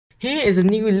Here is a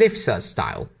new lift search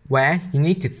style, where you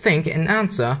need to think and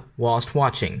answer whilst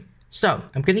watching. So,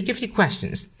 I'm going to give you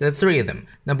questions. There are 3 of them.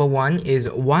 Number 1 is,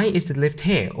 why is the lift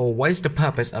here, or what is the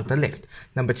purpose of the lift?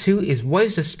 Number 2 is, what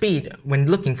is the speed when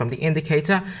looking from the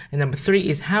indicator? And number 3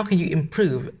 is, how can you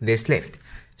improve this lift?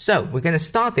 So, we're going to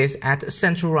start this at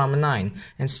Central Rama 9,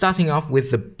 and starting off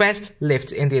with the best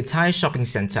lifts in the entire shopping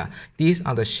center. These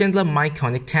are the Schindler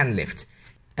Miconic 10 lift.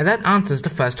 And that answers the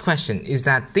first question, is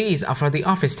that these are for the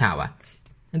office tower.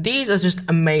 And these are just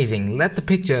amazing. Let the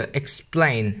picture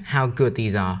explain how good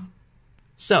these are.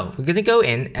 So, we're going to go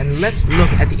in and let's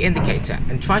look at the indicator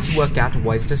and try to work out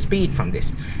what is the speed from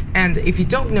this. And if you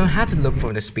don't know how to look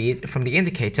for the speed from the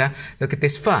indicator, look at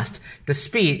this first. The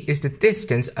speed is the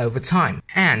distance over time.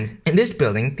 And in this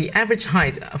building, the average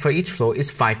height for each floor is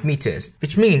 5 meters,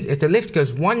 which means if the lift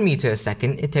goes 1 meter a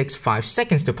second, it takes 5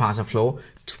 seconds to pass a floor,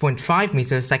 2.5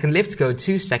 meters a second lifts go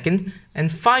 2 seconds,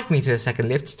 and 5 meters a second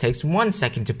lifts takes 1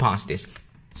 second to pass this.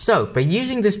 So, by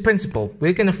using this principle,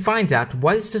 we're going to find out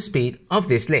what is the speed of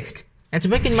this lift. And to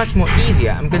make it much more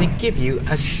easier, I'm going to give you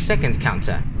a second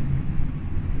counter.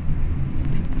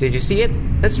 Did you see it?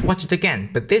 Let's watch it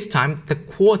again, but this time the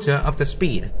quarter of the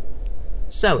speed.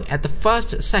 So, at the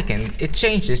first second, it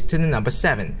changes to the number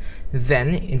 7.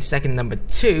 Then, in second number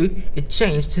 2, it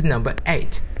changed to number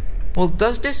 8. Well,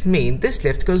 does this mean this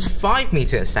lift goes 5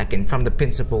 meters a second from the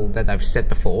principle that I've said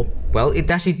before? Well, it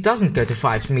actually doesn't go to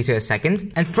 5 meters a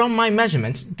second, and from my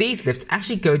measurements, these lifts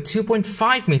actually go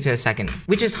 2.5 meters a second,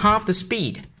 which is half the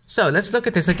speed. So let's look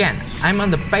at this again. I'm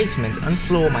on the basement on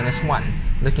floor -1.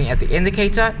 Looking at the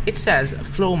indicator, it says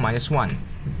floor -1.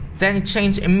 Then it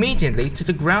changed immediately to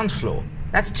the ground floor.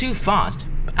 That's too fast.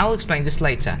 I'll explain this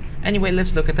later. Anyway,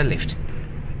 let's look at the lift.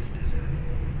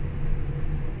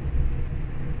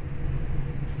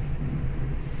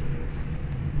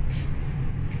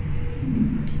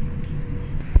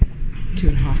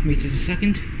 2.5 meters a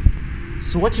second.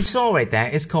 So what you saw right there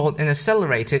is called an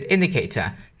accelerated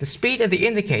indicator. The speed of the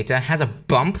indicator has a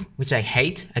bump, which I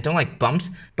hate. I don't like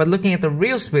bumps. But looking at the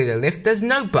real speed of the lift, there's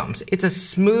no bumps. It's a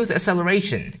smooth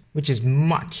acceleration, which is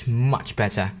much, much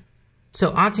better.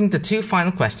 So answering the 2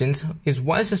 final questions is,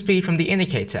 what is the speed from the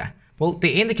indicator? Well,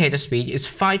 the indicator speed is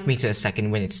 5 meters a second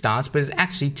when it starts, but it's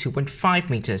actually 2.5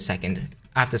 meters a second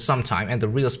after some time, and the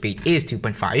real speed is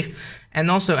 2.5. And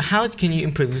also, how can you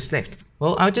improve this lift?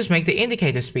 Well, I'll just make the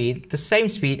indicator speed the same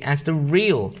speed as the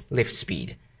real lift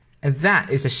speed. And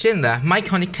that is the Schindler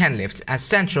Miconic 10 lift at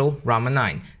Central Rama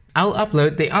 9. I'll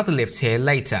upload the other lifts here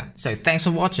later. So thanks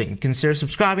for watching. Consider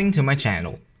subscribing to my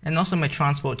channel. And also my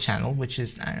transport channel, which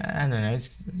is, I don't know, it's,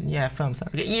 yeah,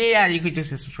 yeah, you could just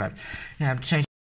subscribe. Yeah, I've changed